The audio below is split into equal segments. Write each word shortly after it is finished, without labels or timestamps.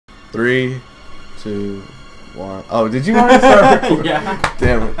3, 2, 1. Oh, did you want to start recording? Yeah.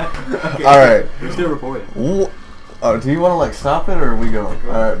 Damn it. Okay. Alright. We're still recording. Oh, do you want to like stop it or are we going?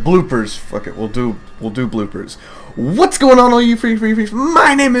 Alright, bloopers. Fuck it. We'll do bloopers. What's going on, all you freaks?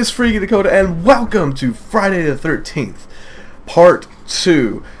 My name is Freaky Dakota, and welcome to Friday the 13th, Part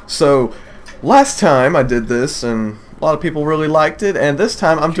 2. So, last time I did this, and a lot of people really liked it, and this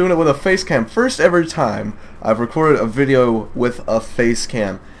time I'm doing it with a face cam. First ever time I've recorded a video with a face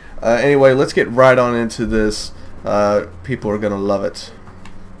cam. Anyway, let's get right on into this. People are gonna love it.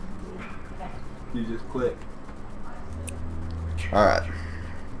 You just click. Alright.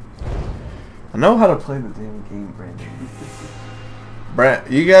 I know how to play the damn game,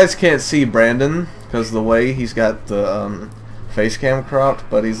 Brandon. You guys can't see Brandon because of the way he's got the face cam cropped,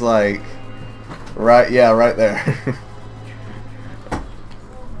 but he's like right there.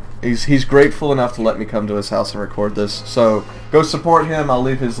 He's grateful enough to let me come to his house and record this. So go support him. I'll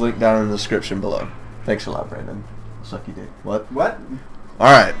leave his link down in the description below. Thanks a lot, Brandon. Sucky dick. What? What?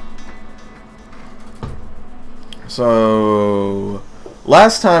 Alright. So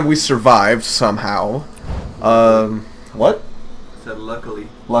last time we survived somehow. What? I said luckily.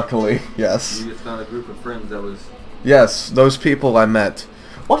 Luckily, yes. You just found a group of friends that was... Yes, those people I met.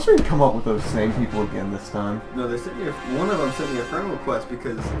 Watch me come up with those same people again this time. No, they sent me one of them sent me a friend request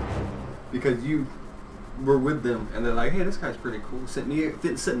because you were with them and they're like, hey, this guy's pretty cool. Sent me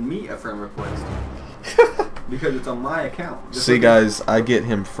a friend request. Because it's on my account. See guys, I get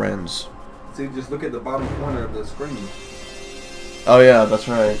him friends. See, just look at the bottom corner of the screen. Oh yeah, that's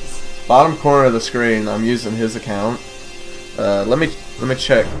right. Bottom corner of the screen, I'm using his account. Let me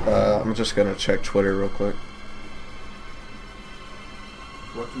check. I'm just gonna check Twitter real quick.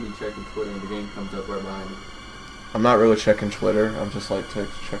 Watching me checking Twitter and the game comes up right behind it. I'm not really checking Twitter. I'm just like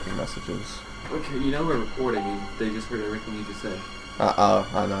checking messages. Okay, you know we're recording and they just heard everything you just said.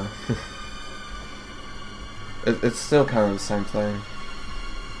 I know. It's still kind of the same thing.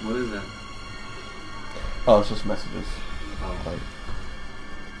 What is that? Oh, it's just messages. Oh.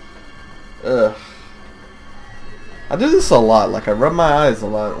 Ugh. I do this a lot. Like I rub my eyes a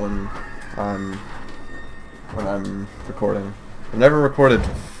lot when I'm recording. I've never recorded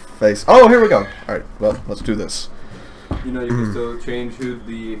face. Oh, here we go. All right. Well, let's do this. You know, you can still change who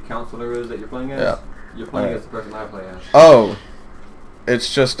the counselor is that you're playing as. Yeah. You're playing as the person I play as. Oh,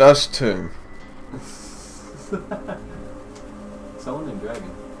 it's just us two. Someone named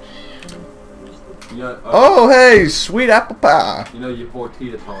Dragon. You know, Oh, hey, sweet apple pie. You know you pour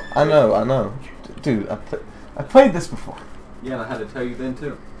tea to talk. I know. Dude, I played this before. Yeah, and I had to tell you then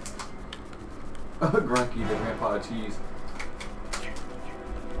too. Grunky, the grandpa of cheese.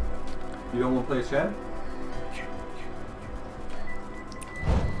 You don't want to play as Chad?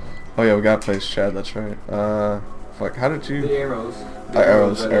 Oh yeah, we gotta play as Chad. That's right. Fuck. How did you? The arrows.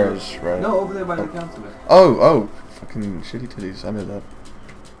 Arrows, right. No, over there by the counselor. Oh, fucking shitty titties. I know that.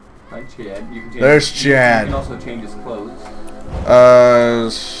 Right, Chad. You can change There's Chad. You can also change his clothes.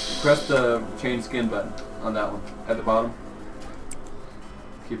 Press the change skin button on that one at the bottom.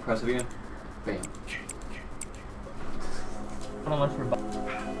 Keep press it again. Bam.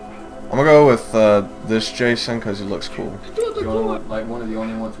 I'm gonna go with this Jason because he looks cool. You're like one of the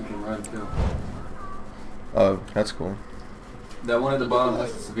only ones who can run too. Oh, that's cool. That one at the bottom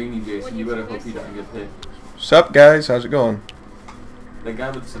has the Savini Jason. You better hope he doesn't get hit. Sup, guys? How's it going? That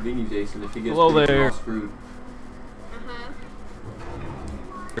guy with the Savini Jason, if he gets Hello hit, there. he's all screwed.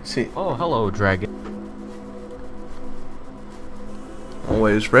 See. Oh, hello, Dragon.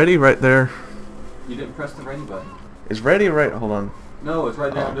 Always ready right there. You didn't press the ready button. Is ready right? Hold on. No, it's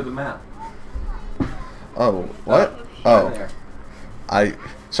right there under the map. Oh, what? Right Oh, there.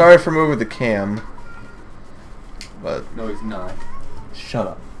 sorry for moving the cam, but No, he's not. shut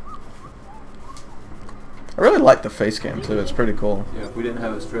up. I really like the face cam too. It's pretty cool. Yeah, if we didn't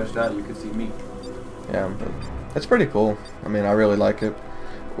have it stretched out, you could see me. Yeah, but it's pretty cool. I mean, I really like it.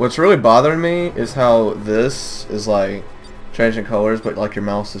 What's really bothering me is how this is like changing colors, but like your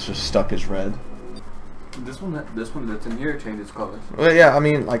mouse is just stuck as red. This one that's in here changes colors. Well, yeah, I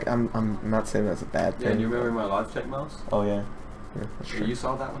mean, like I'm not saying that's a bad thing. Yeah, and you remember my Logitech mouse? Oh yeah, that's Yeah, true. you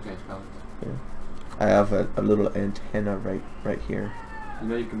saw that one change colors. Yeah. I have a little antenna right here. You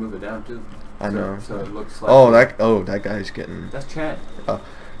know you can move it down too. I know. So it looks like. That guy's getting. That's Chad.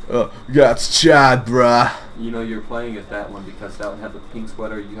 Yeah, it's Chad, bruh. You know you're playing as that one because that one had the pink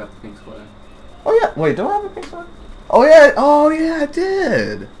sweater. You have the pink sweater. Oh yeah, wait, do I have a pink sweater? Oh yeah, I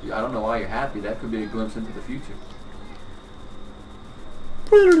did. I don't know why you're happy. That could be a glimpse into the future.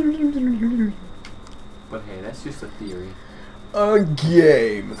 But hey, that's just a theory. A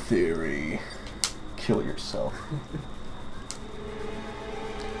game theory. Kill yourself.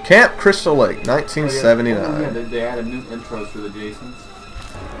 Camp Crystal Lake, Oh, yeah, 1979. they added new intros for the Jasons.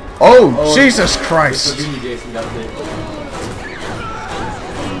 Oh, Jesus So Christ! give me Jason got the.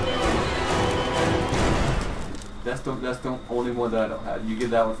 That's the only one that I don't have. You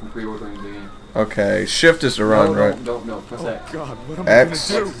get that one from pre-ordering the game. Okay, shift is to run, right? No, press X. God, what am I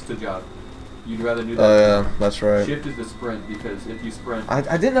X. gonna X do? is the jog. You'd rather do that. Oh, yeah, that's right. Shift is the sprint because if you sprint.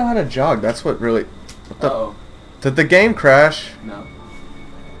 I didn't know how to jog. That's what really. What the, Oh did the game crash? no.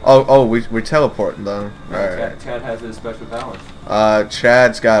 We teleporting though. No, Alright. Chad has his special powers.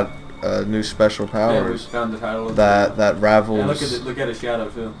 Chad's got new special Yeah, we powers found the title of that And ravels. look at his shadow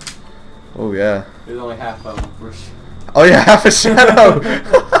too. Oh yeah. There's only half of him for sure. Oh yeah, half a shadow.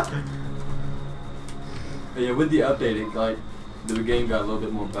 But yeah, with the updating, like the game got a little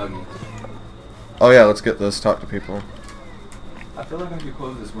bit more buggy. Oh yeah, let's get this. Talk to people. I feel like I could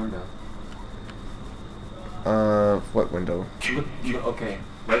close this window. What window? Look, okay,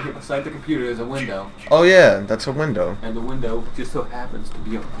 right here beside the computer is a window, Oh yeah, that's a window. and the window just so happens to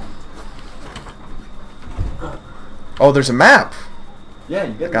be open. Oh, there's a map. Yeah,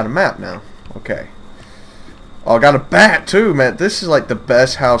 you I get got a map now. Okay. Oh, I got a bat too, man. This is like the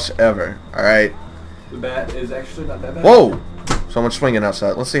best house ever. All right. The bat is actually not that bad. Whoa! Someone's swinging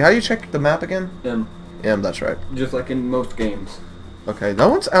outside. Let's see. How do you check the map again? That's right. Just like in most games. Okay, no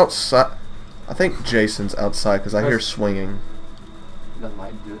one's outside. I think Jason's outside because I hear Press- swinging, That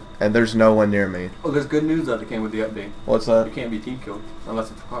might do it. and there's no one near me. Oh, there's good news that came with the update. What's You that? can't be team killed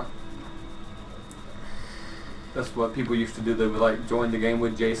unless it's a car. That's what people used to do. They would like join the game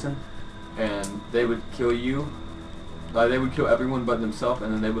with Jason, and they would kill you. Like they would kill everyone but themselves,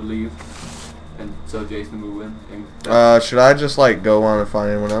 and then they would leave, and so Jason would win. And Should I just like go on and find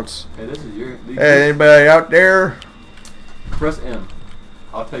anyone else? hey, this is your. Hey, anybody out there? Press M.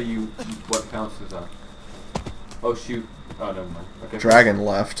 I'll tell you what counts as a. Oh shoot! Oh never mind. Okay. Dragon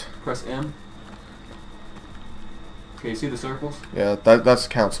left. Press M. Okay, you see the circles? Yeah, that's Yeah,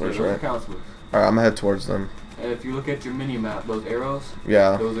 counselors, those are right? counselors. Alright, I'm gonna head towards them. And if you look at your mini map, those arrows,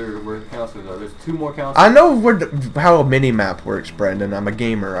 Yeah. those are where the counselors are. There's 2 more counselors. I know how a mini map works, Brendan. I'm a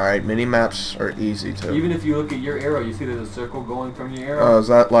gamer, alright? Mini maps are easy to. Even if you look at your arrow, you see there's a circle going from your arrow. Oh, is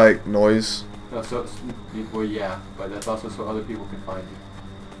that like noise? No, so well, yeah, but that's also so other people can find you.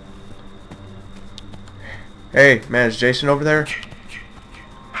 Hey, man, is Jason over there?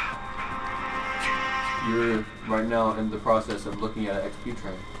 You're right now in the process of looking at an XP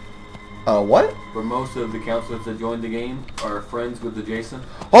train. What? Where most of the counselors that joined the game are friends with the Jason.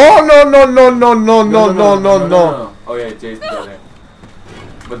 Oh, no. Oh yeah, Jason's got it.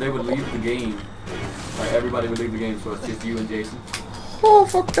 But they would leave the game. Like everybody would leave the game, so it's just you and Jason. Oh,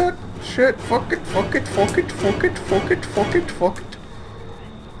 fuck that shit. Fuck it.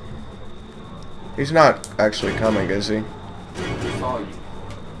 He's not actually coming, is he? He saw you.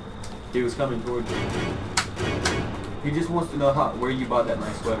 He was coming towards you. He just wants to know where you bought that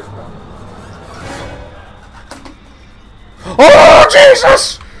nice sweater from. Oh,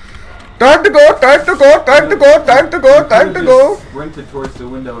 Jesus! Time to go. Just sprinted towards the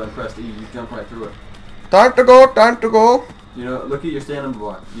window and pressed E. You jumped right through it. Time to go. You know, look at your stamina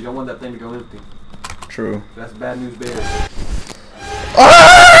bar. You don't want that thing to go empty. True. That's bad news bears.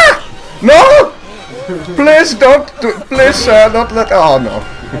 Ah! No! Please don't let. Oh no! You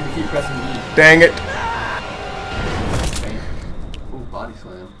have to keep pressing E. Dang it! Ooh, body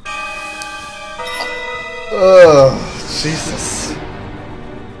slam. Ugh, Jesus.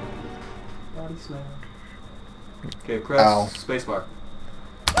 Body slam. Okay, press Ow. spacebar.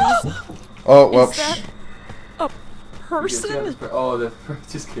 Oh, well. Is that a person? Oh, that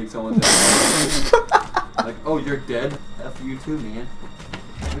just kicked someone down. Like, oh, you're dead? F you too, man.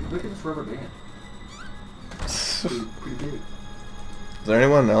 Look at this rubber band. Pretty big. Is there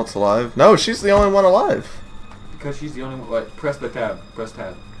anyone else alive? No, she's the only one alive. Because she's the only one. Like, press the tab. Press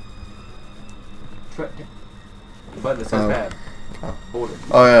tab. The button that says Oh. tab. Oh. Hold it.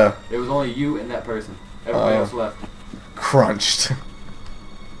 Oh yeah. It was only you and that person. Everybody else left. Crunched.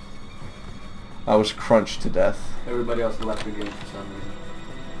 I was crunched to death. Everybody else left the game for some reason.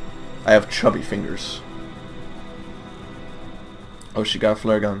 I have chubby fingers. Oh, she got a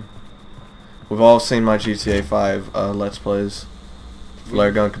flare gun. We've all seen my GTA 5 Let's Plays.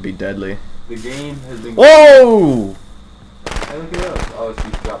 Flare gun could be deadly. The game has been. Whoa! Hey, look at those. Oh, she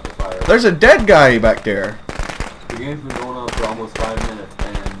dropped the fire. There's a dead guy back there. The game's been going on for almost 5 minutes,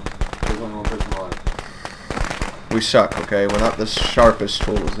 and there's only one person alive. We suck, okay? We're not the sharpest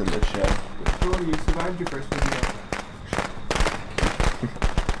tools in this show. Sure, you survived your first video.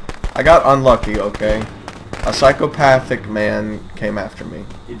 I got unlucky, okay? A psychopathic man came after me.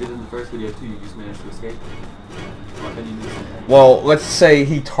 He did in the first video too. You just managed to escape. Well, then you did something. Well, let's say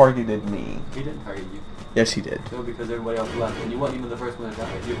he targeted me. He didn't target you. Yes, he did. No, because everybody else left, and you weren't even the first one to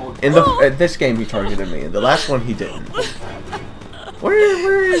die. You hold. In this game, he targeted me. In the last one, he didn't.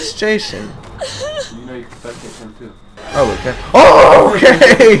 Where is Jason? You know you can spectate him too. Oh, okay. Oh,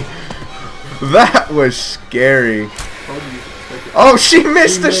 okay! That was scary. Told you you could spectate. Oh, she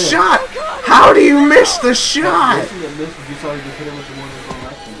missed She the missed. shot! How do you miss the shot? Jason that missed, you saw you just hit him with the one that's on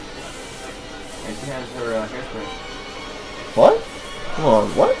left hand. And she has her hairspray. What? Hold on,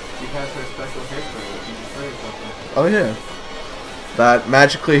 what? She has her special hairspray that she just sprayed herself Oh, yeah. That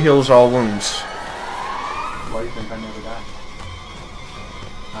magically heals all wounds. with. Why do you think I never died?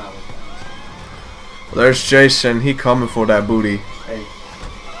 There's Jason. He coming for that booty. Hey, you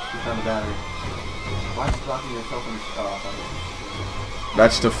found the battery. Why are you blocking yourself in the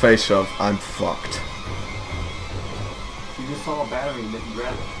That's the face of I'm fucked. She just saw a battery and didn't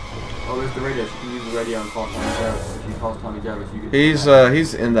grab it. Oh, there's the radio. She can use the radio and call Tommy Jarvis. If she calls Tommy Jarvis, you get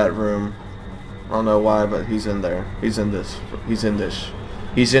He's in that room. I don't know why, but he's in there. He's in this. He's in this.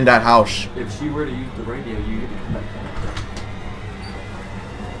 He's in that house. If she were to use the radio, you get to connect to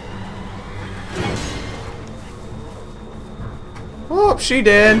Oh, she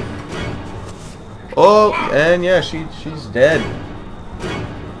did. Oh, and yeah, she's dead.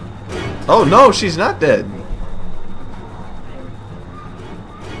 Oh no, she's not dead.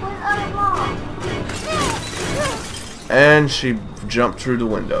 And she jumped through the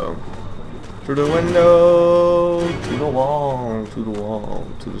window. Through the window, to the wall, to the wall,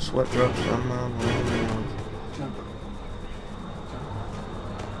 to the sweat drops on my wall.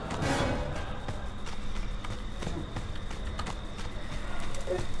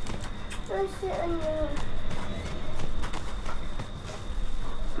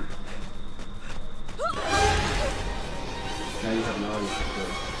 Now you have no idea.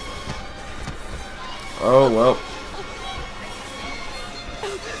 Oh well.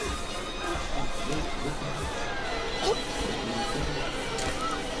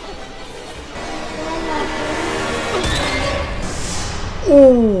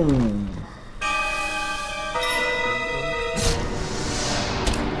 Ooh.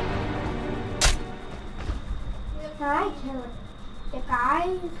 I killed the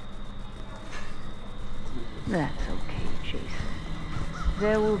guys. That's okay, Jason.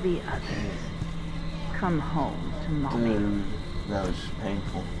 There will be others. Come home to Mommy. Dude, that was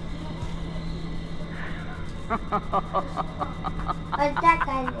painful. What's that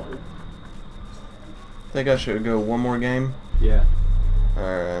guy name? Think I should go one more game? Yeah.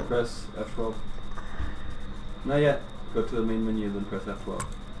 Alright. Press F12. Not yet. Go to the main menu, then press F12.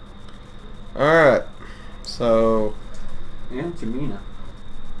 Alright. So, Aunt Jemima.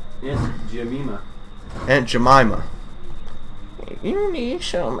 Aunt Jemima. Aunt Jemima. You need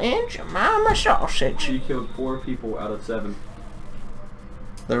some Aunt Jemima sausage. She killed 4 people out of 7.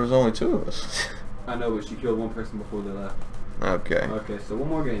 There was only 2 of us. I know, but she killed 1 person before they left. Okay. Okay, so one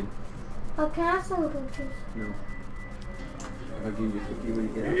more game. Oh, can I have some cookies? No. If I give you 50, will you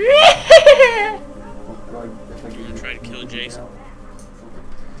get it? If I give you Try to kill Jason.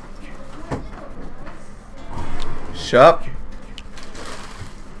 Shut.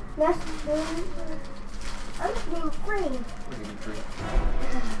 That's free. I'm being free. I'll give you 3.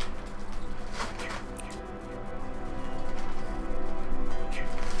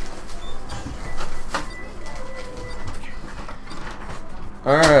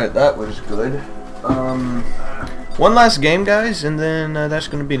 Alright, that was good. One last game, guys, and then that's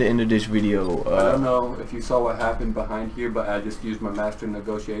going to be the end of this video. I don't know if you saw what happened behind here, but I just used my master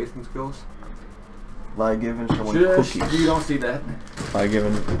negotiation skills. By giving someone Shush, cookies. you don't see that. By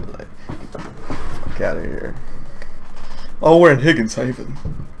giving... Like, fuck out of here. Oh, we're in Higgins Haven.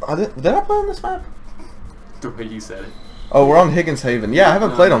 Did I play on this map? The way you said it. Oh, we're on Higgins Haven. Yeah, I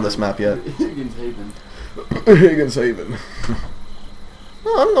haven't played on this map yet. Higgins Haven. Higgins Haven.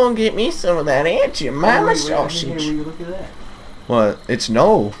 Well, I'm gonna get me some of that Aunt Jemima Will sausage. you look at that? What? It's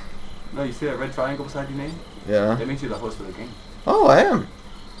no. No, you see that red triangle beside your name? Yeah. That means you're the host of the game. Oh, I am.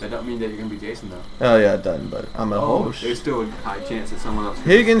 That don't mean that you're gonna be Jason though. Oh yeah, it doesn't, but I'm a host. There's still a high chance that someone else.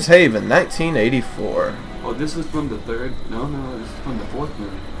 Higgins Haven, 1984. Oh, this is from the 3rd. No, this is from the 4th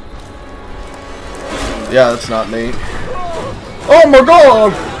movie. Yeah, that's not me. Oh my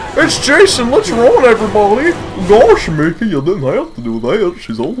god! It's Jason, let's run everybody! Gosh, Mickey, you didn't have to do that.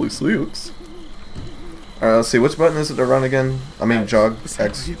 She's only 6. Alright, let's see, which button is it to run again? I mean, jog.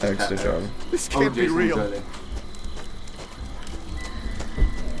 X to jog. This Oh, can't be Jason's real. right there.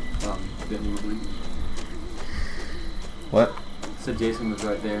 Didn't you believe? What? Said Jason was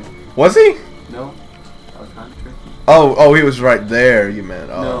right there. Was he? No. was trying to trick you. Oh, he was right there, you meant.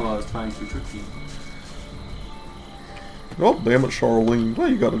 Oh. No, I was trying to trick you. Oh, damn it, Charlene. Why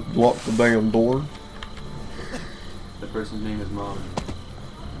you gotta lock the damn door? The person's name is Mom.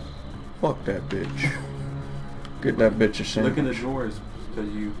 Fuck that bitch. Get that bitch a sandwich. Look in the drawers, because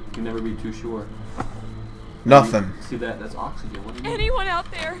you can never be too sure. Nothing. See that? That's oxygen. What do you mean? Anyone out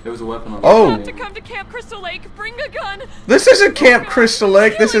there? There was a weapon on Oh. You the have to come to Camp Crystal Lake. Bring a gun. This isn't Camp Crystal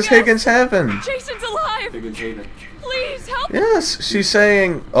Lake. This is Killing us. Higgins Heaven. Jason's alive. Higgins Haven. Please help. Yes, she's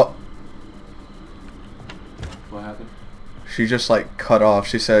saying. Oh, What happened? she just like cut off.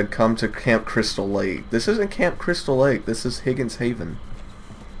 She said, "Come to Camp Crystal Lake." This isn't Camp Crystal Lake. This is Higgins Haven.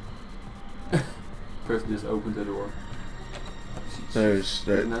 Person just opened the door. There's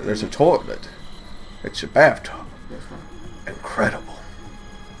a toilet. It's a bathtub. That's fine. Incredible.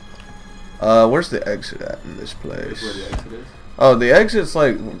 Where's the exit at in this place? That's where the exit is. Oh, the exit's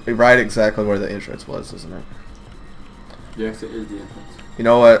like right exactly where the entrance was, isn't it? The exit is the entrance. You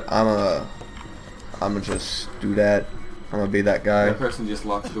know what? I'm gonna just do that. I'm gonna be that guy. That person just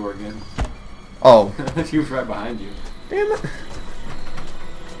locked the door again. Oh, She was right behind you. damn it.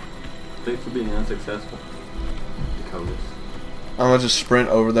 Thanks for being unsuccessful. Dakotas. I'm gonna just sprint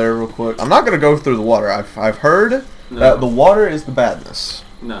over there real quick. I'm not gonna go through the water. I've heard No. that the water is the badness.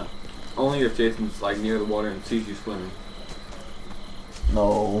 No. Only if Jason's like near the water and sees you swimming.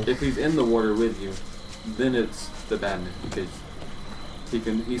 No. If he's in the water with you, then it's the badness because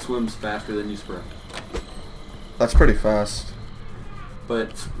he swims faster than you sprint. That's pretty fast.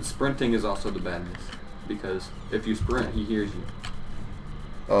 But sprinting is also the badness because if you sprint, he hears you.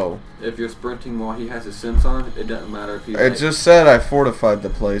 Oh. If you're sprinting while he has his sense on, it doesn't matter if he's It like, just said I fortified the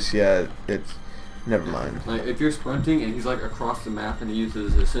place. Yeah, it's... Never mind. like if you're sprinting and he's like across the map and he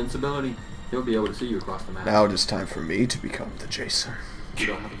uses his sense ability, he'll be able to see you across the map. Now it is time for me to become the Jason. You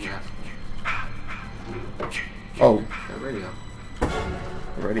don't have a gas. Oh, That radio.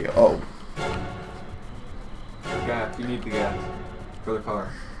 radio. Oh. Gas. You need the gas for the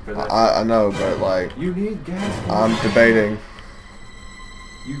car. I know, but like... You need gas. I'm debating.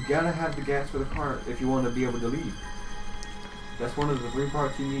 You gotta have the gas for the car if you want to be able to leave. That's one of the 3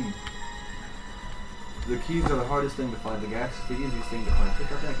 parts you need. The keys are the hardest thing to find. The gas is the easiest thing to find.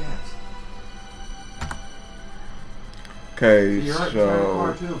 Pick up that gas. Okay, You're right behind the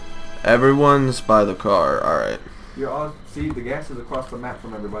car so... too. Everyone's by the car. Alright. You're all see the gas is across the map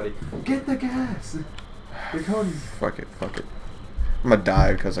from everybody. Get the gas. Dakota, Fuck it, fuck it. I'm gonna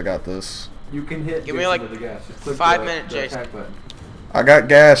die because I got this. you can hit. Give me, Jason like, with the gas. Just click 5 the, minutes, the Jason. attack button. I got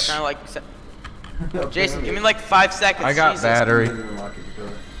gas. Kind of like Okay, Jason. Give me like 5 seconds. I got Jesus. battery. You're gonna lock it,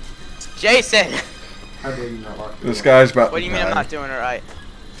 Dakota. Jason. How dare you not lock it? This guy's about What do you to mean I'm die. not doing it right?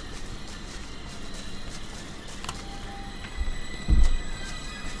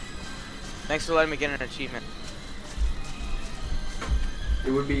 Thanks for letting me get an achievement.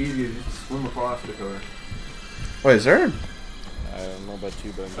 It would be easier just to swim across Dakota. Wait, is there... I don't know about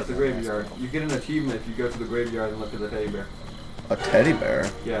you, but I'm At the getting my graveyard. mask You get an achievement if you go to the graveyard and look at the teddy bear. a teddy bear?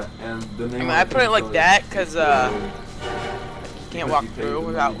 Yeah, and the name. I mean, on I the put it like tombstone that is- 'cause, is You can't because walk you paid through the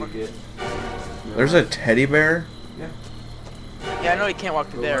without money one. to get- There's a teddy bear? Yeah. Yeah, I know you can't walk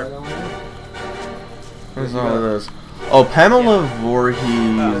through Go there. right on there. Where's all of this? Oh, Pamela This is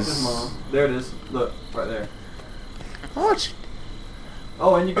Voorhees. mom. There it is. Look, right there. Oh, she...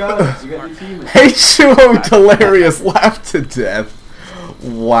 Oh, and you got it. You got the achievement. H2O Delirious laughed to death. You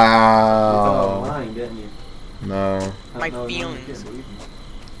thought I Wow. was lying, didn't you? No. My No, you feelings. can't believe me.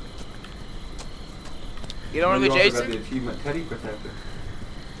 You don't want to You be also got the Jason? achievement Teddy Protector.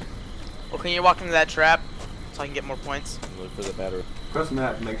 Well, can you walk into that trap so I can get more points? Look for the battery. Press the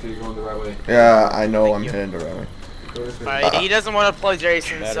map to make sure you're going the right way. Yeah, I know Thank I'm you. heading around. Go this way. Alright, he doesn't want to play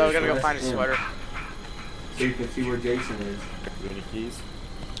Jason, so Battery we're gonna go switch. find a Yeah. sweater. So you can see where Jason is. You any keys?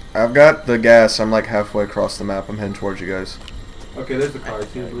 I've got the gas. I'm like halfway across the map. I'm heading towards you guys. Okay, there's the car.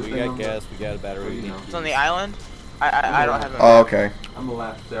 See the blue We thing got on the- gas, we got a battery. Oh, We you need know. It's on the island? I don't have it. Oh, okay. I'm the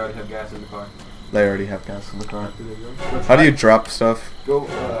last. They already have gas in the car. They already have gas in the car. There you go. How do you drop stuff? Go,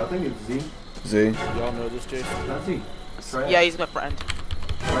 I think it's Z. Z? Y'all know this, Jason? Not Z. Try it. Yeah, he's my friend.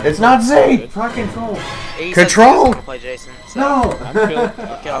 It's not Z! Try control. He says he Control! doesn't wanna play Jason. So. No! I'm kill-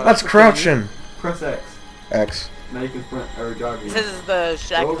 Kill him. That's crouching. Press X. X. Now you can sprint or jog. He says it's the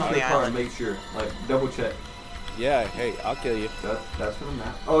shack Go is over on to the the car and island. make sure. Like, double check. Yeah, hey, I'll kill you. That's for the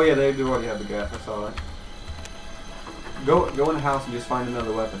map. Oh yeah, they do already have the gas. I saw that. Go in the house and just find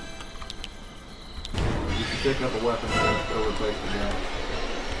another weapon. You can pick up a weapon and go replace the gas.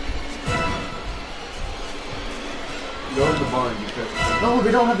 Go to the barn because no,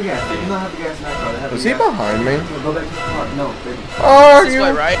 they don't have the gas. They do not have the gas in that car. They have Is the he gas. behind me? No, go back to the car. No, they don't. Are This you?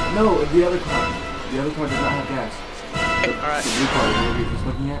 way, right? No, the other car. The other car does not have gas. Alright. The blue car, the one you're just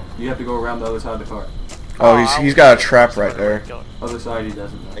looking at, you have to go around the other side of the car. Oh, he's got a trap right there. Other side, he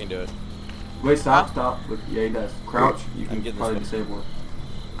doesn't. I can do it. Wait, stop. Look, yeah, he does. Crouch, you I'm can getting probably this disable it.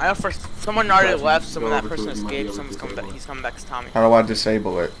 I know first someone already Gotcha. left, so when Go that over to person it, you might be escaped, able to someone's coming back. disable it. He's coming back to Tommy. How do I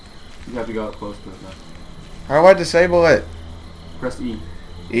disable it? You have to go up close to it now. How do I disable it? Press E.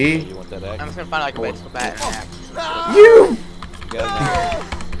 E? You want that I'm axe? just gonna find like a baseball bat and an axe. You! Yeah,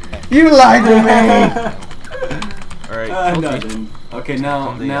 You lied to me! Alright, Nothing. Okay,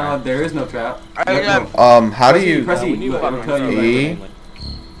 now there is no trap. Alright, No, yeah. no. How do Press E, you... Press E. we need Look, one it'll tell you. E?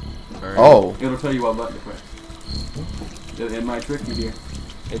 Alright. Oh. It'll tell you what button to press. It might trick you here.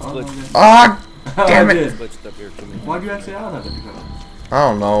 It's Oh, glitched. okay. Ah! Damn I it. did. It's glitched up here to me. Why'd you exit out of it? Dakota? I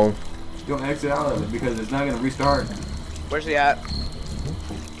don't know. Don't exit out of it because it's not gonna restart. Where's he at?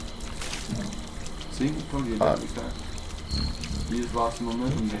 See, I told you it doesn't restart. You just lost some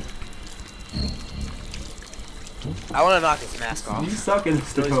momentum there. I want to knock his mask off. You suck in this,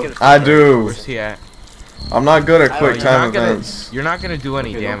 So he's Dakota. gonna- I do. Where's he at? I'm not good at I quick don't- time not gonna- events. You're not gonna do any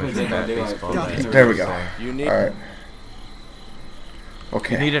Okay, don't damage play with that Dead by baseball Daylight. bat. There we go. You need. Alright. You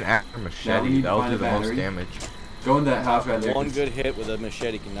Okay. need an axe or Yeah, we machete. need to That'll find do a the most battery. damage. Go in that house right there. One good hit with a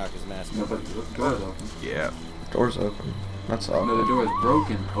machete can knock his mask No, off. but the door is open. Yeah. Door's open. That's No, all. the door is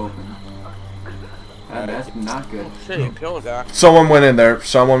broken open. That's not good. Shit, you killed a guy. Someone went in there.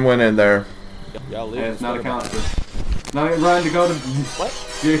 Someone went in there. Y'all leave. Hey, it's this not door accounted back. for. No, Ryan, Dakota. What?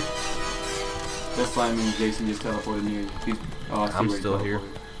 Yeah. That's fine. Means Jason just teleported near you. He's, oh, I see I'm where he still here.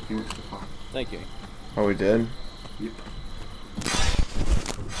 teleported. He went to the car. Thank you. Oh, we did? Yep.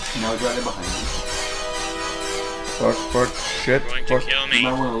 Now he's right there behind you. Fuck, shit. Going to Fuck. kill You me,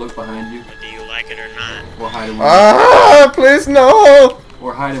 might want to look behind you, whether you like it or not. or hide in one, Ah, please no!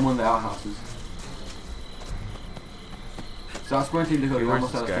 or hide in one of the outhouses. Stop sprinting, Dakota. You're Where's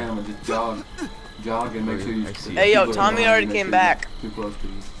almost out of this guy? stamina. Just jog, and make sure you. I see. Hey, yo, keep Tommy going already and came make sure back. you're Too close to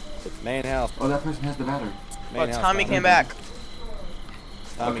you. Main house. Oh, that person has the battery. Oh, Main house. Tommy came back.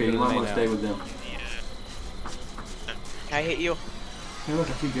 Tommy, Okay, go to you the might main want to stay house. with them. Can I hit you? Hey, look,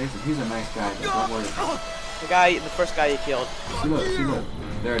 I see Jason. He's a nice guy, though. Don't worry. The first guy you killed. See, look.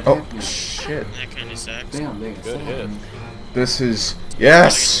 They're Oh, attacking him. shit. That kind of sucks. Damn, they Good attacked hit. him. This is...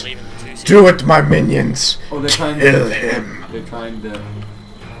 Yes! Leave him for 2 seconds. Do it, my minions! Oh, they're trying to Kill him. They're trying to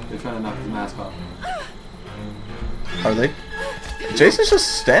knock his mask off. Are they? Jason's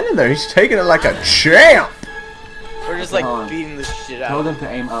just standing there. He's taking it like a champ! We're just like Come on. beating this shit Tell out. them to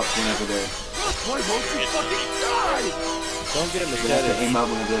aim up whenever they're. Don't get a They have to aim machete. up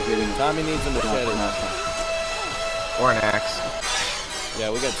whenever they're hitting. Tommy needs a knock the machete. mask off. Or an axe. Yeah,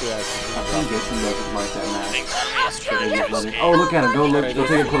 we got 2 axes. We I can think drop Jason doesn't like that I mask. think Tommy is So trying they to just let him. escape. Oh, look at him. Go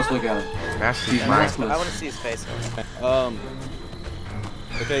take a close look at him. Mask He's is mine. maskless. I want to see his face. it.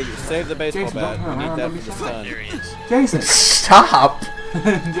 Okay, save the baseball Jason, bat. don't We turn need around, that don't for be the shy. stun. There he is. Jason. Stop! Jason,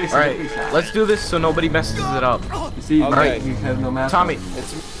 don't be Alright, shy. let's do this so nobody messes it up. You see, Okay. right? He has no mask. Tommy, on.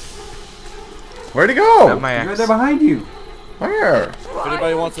 It's, Where'd he grab go? my He's right axe. there behind you. Where? if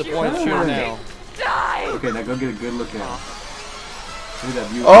anybody wants a point, shoot it now. Okay, now go get a good look at him. Look at that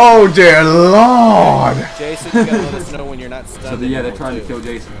view. Oh, dear Lord! Jason, you gotta let us know when you're not stunned. So yeah, they're anymore, trying to too. kill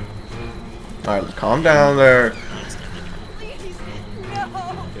Jason. Alright, calm down there.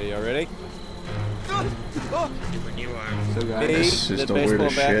 Okay, y'all ready? When you are. So guys, Me, This is the the baseball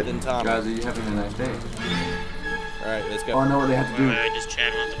weirdest bat, shit. then Tommy. guys, are you having a nice day? Alright, let's go. Oh, I know what they have to do. Wait, just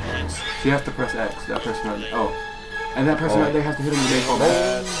Chad want the points. She has to press X. That person right there. Oh. And that person Oh. right there has to hit him with a baseball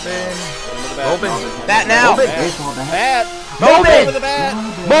bat. Bat. Hit him with the bat. Open. Bat now! Bat. Baseball bat. Bat. Move Hit him it! with the bat.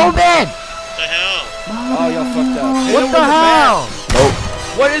 Move it! What the hell? Oh, y'all fucked up. Hit him What with the hell? Nope.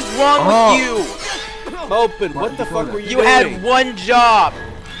 What is wrong Oh. with bat. Open. What the fuck were you? you You doing? had one job.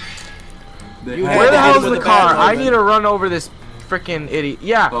 They You have Where had the to to hit hell's him the with car? bat. I need to run over this freaking idiot.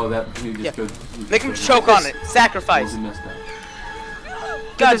 Yeah. Oh, that he just Yeah. goes. Make him choke on it. Sacrifice. He messed up.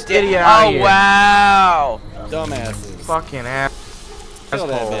 God this damn. idiot outta Oh here. wow. Dumbasses. Fucking ass. Kill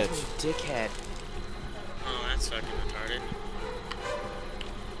that asshole. bitch. Dickhead. Oh, that's fucking retarded.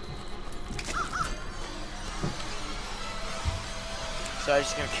 So I'm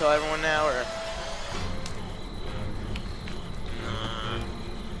just gonna kill everyone now, or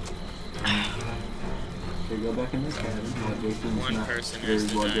Okay, go back in this cabin. While Jason's One not. person There's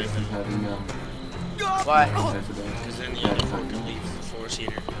has to while die. Jason's having why? accident. Because then the Bad other one timing. can leave the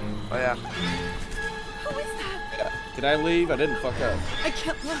four-seater. Oh yeah. Did I leave? I didn't fuck up.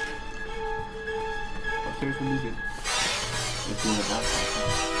 Upstairs will be good. If you want to die.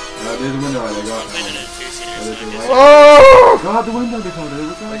 There's a window right there. Go out. Played in a two-seater, so I There's a guess light. Oh! Go out the window, Dakota.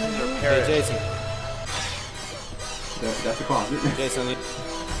 What's wrong Places to with you? repair Hey, it. Jason. That's a closet. Jason,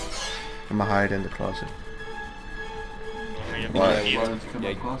 I'm gonna hide in the closet. Oh, yeah, Why? Why you- don't you come Yeah.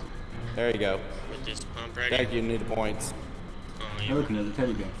 out of the closet? There you go. with this pump right Thank here. you. Need the points. Oh, Hey, yeah. look, there's a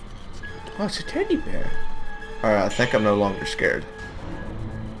teddy bear. Oh, it's a teddy bear. Alright, I think I'm no longer scared.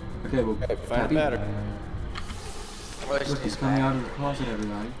 Okay, well, Okay, find a Happy? battery. Look, he's coming out of the closet,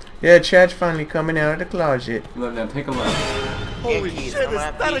 everybody. Yeah, Chad's finally coming out of the closet. Look, now take a look. Holy shit, is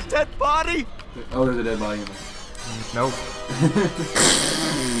that a dead body? Oh, there's a dead body in there. Nope.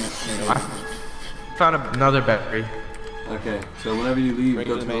 Found another battery. Okay, so whenever you leave, Bring it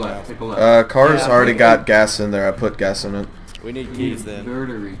go to to the the main left. house. Take a left. Car's Yeah, already bring got it. gas in there. I put gas in it. We need You keys need then.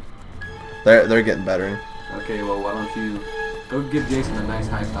 Battery. They're getting better. Okay, well, why don't you go give Jason a nice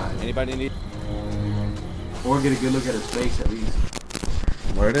high five, Anybody need? or get a good look at his face at least.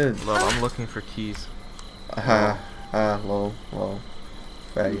 Where it is? Love, I'm looking for keys. Low.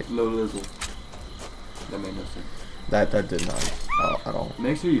 Faggot. Low Lizzle. That made no sense. That did not at all.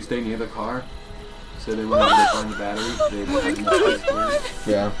 Make sure you stay near the car, so that whenever they find the battery, they will have enough space for it.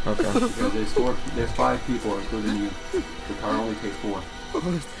 Yeah, okay. Because there's 5 people, including you. The car only takes 4.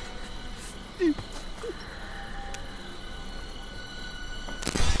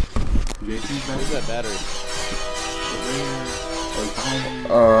 Jason's back. Where's that battery?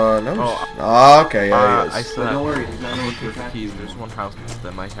 No. Oh, Oh, okay, yeah, he I is. still But don't have worry, he's not going to looking for attack keys. you. There's one house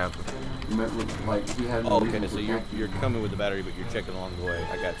that might have them. You meant, like, he had no Oh, reason okay. to So attack you. you're coming with the battery, but you're checking along the way.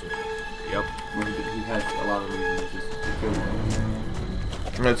 I got you. Yep. Well, he had a lot of reasons just to kill him.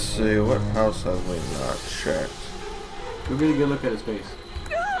 Let's see, what house have we not checked? Go get a good look at his face.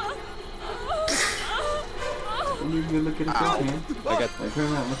 Go get a good look at his face, man. I got. Like,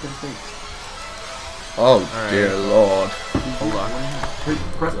 turn around, look at his face. Oh, Alright. dear lord. Hold on.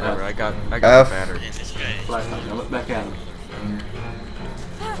 Press Whatever. F. I got F. the battery. And this guy. Flashlight. Now look back at him.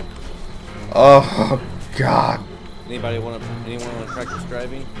 Oh, God. Anyone want to practice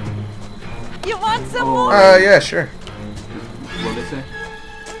driving? You want some Oh, more? Yeah, sure. What'd they say?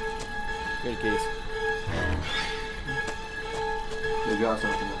 Good keys. They got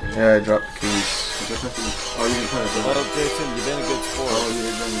something. Okay. Yeah, I dropped the keys. Okay, press E. Oh, you're gonna try to Well, drive. Jason, you've been a good Oh, sport.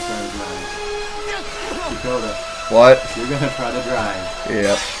 you're gonna try to drive. Dakota, What? you're gonna try to drive.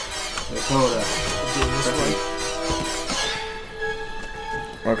 Yep. Dakota. Press E.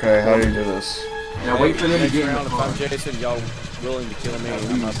 Okay, how do you do this? Now wait for them to Next get in round, the if car. I'm Jason, y'all willing to kill me,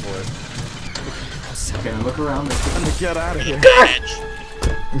 I'm up for it. Okay, now look around. Get out of here. Edge.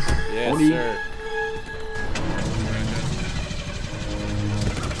 Yes, Odie. sir.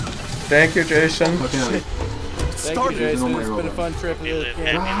 Thank you, Jason. Look at him. Thank you, Jason. It's been a fun trip We with live you.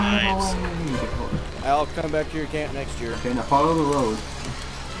 happy Drive lives. away, Dakota. I'll come back to your camp next year. Okay, now follow the road.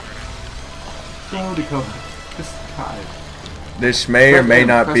 Go, Dakota. Just drive. This may or Press may M,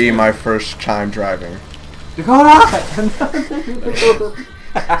 not press be M. my first time driving. Dakota!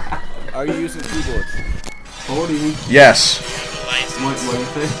 Are you using keyboards? 40. Yes. The lights. What do you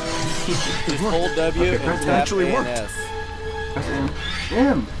say? Just hold W Okay, and press tap and S. Press M.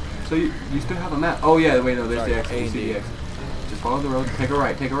 M! So you still have a map. Oh yeah, wait, no, there's Sorry, the X. A You and see D. the X. Just follow the road. Take a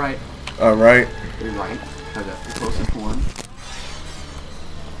right, take a right. Alright. You're right. Because that's the closest one.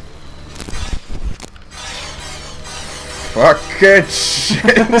 Fucking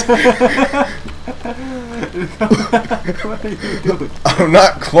shit. What are you doing? I'm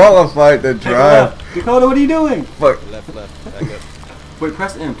not qualified to Take a drive. left. Dakota, what are you doing? Fuck. Left, back up. Wait,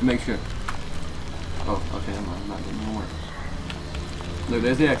 press M to make sure. Oh, okay, I'm not getting no work. Look,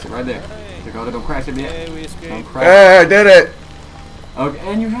 there's the exit right there. Dakota, don't crash it yet. Hey, we Don't escaped. crash. Hey, I did it. Okay,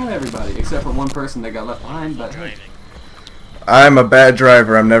 and you had everybody except for one person that got left behind. But hey, Driving. I'm a bad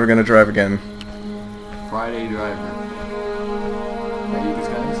driver. I'm never gonna drive again. Friday driver. Hey, you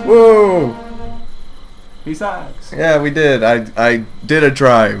guys. Whoa. He sucks. Yeah, we did. I did a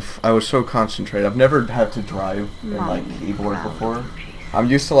drive. I was so concentrated. I've never had to drive in like Mommy, keyboard proud before. of you, Jason. I'm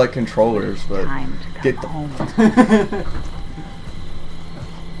used to like controllers, but Time to come get the home.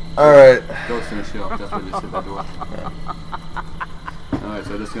 alright. Ghost in the shell. That's what just hit that door. Alright,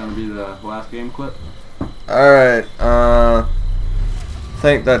 so this is gonna be the last game clip. Alright,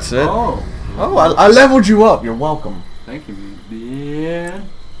 think that's it. Oh, Oh, I leveled you up. You're welcome. thank you, man.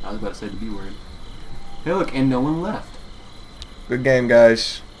 I was about to say the B word. Hey, look, and no one left. Good game,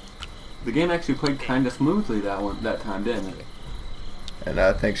 guys. The game actually played kind of smoothly that time, didn't it? And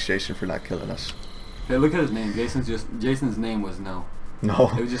thanks, Jason, for not killing us. Hey, look at his name. Jason's name was No.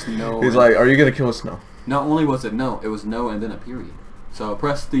 No. It was just No. He's like, are you gonna kill us? No. Not only was it No, it was No and then a period. So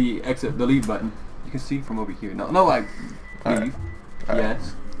press the leave button. You can see from over here. No, like Alright. leave. Alright.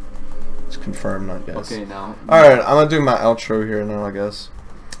 Yes. It's confirmed, not yes. Okay, now. Alright, I'm gonna do my outro here now, I guess.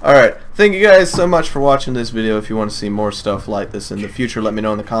 Alright, thank you guys so much for watching this video. If you want to see more stuff like this in the future, let me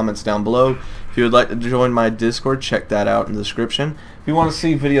know in the comments down below. If you would like to join my Discord, check that out in the description. If you want to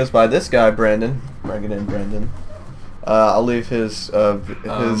see videos by this guy, Brandon, bring it in, Brandon. I'll leave his I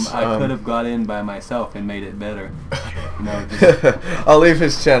could have got in by myself and made it better. I'll leave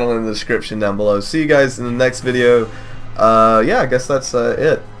his channel in the description down below. See you guys in the next video. Yeah, I guess that's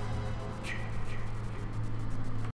it.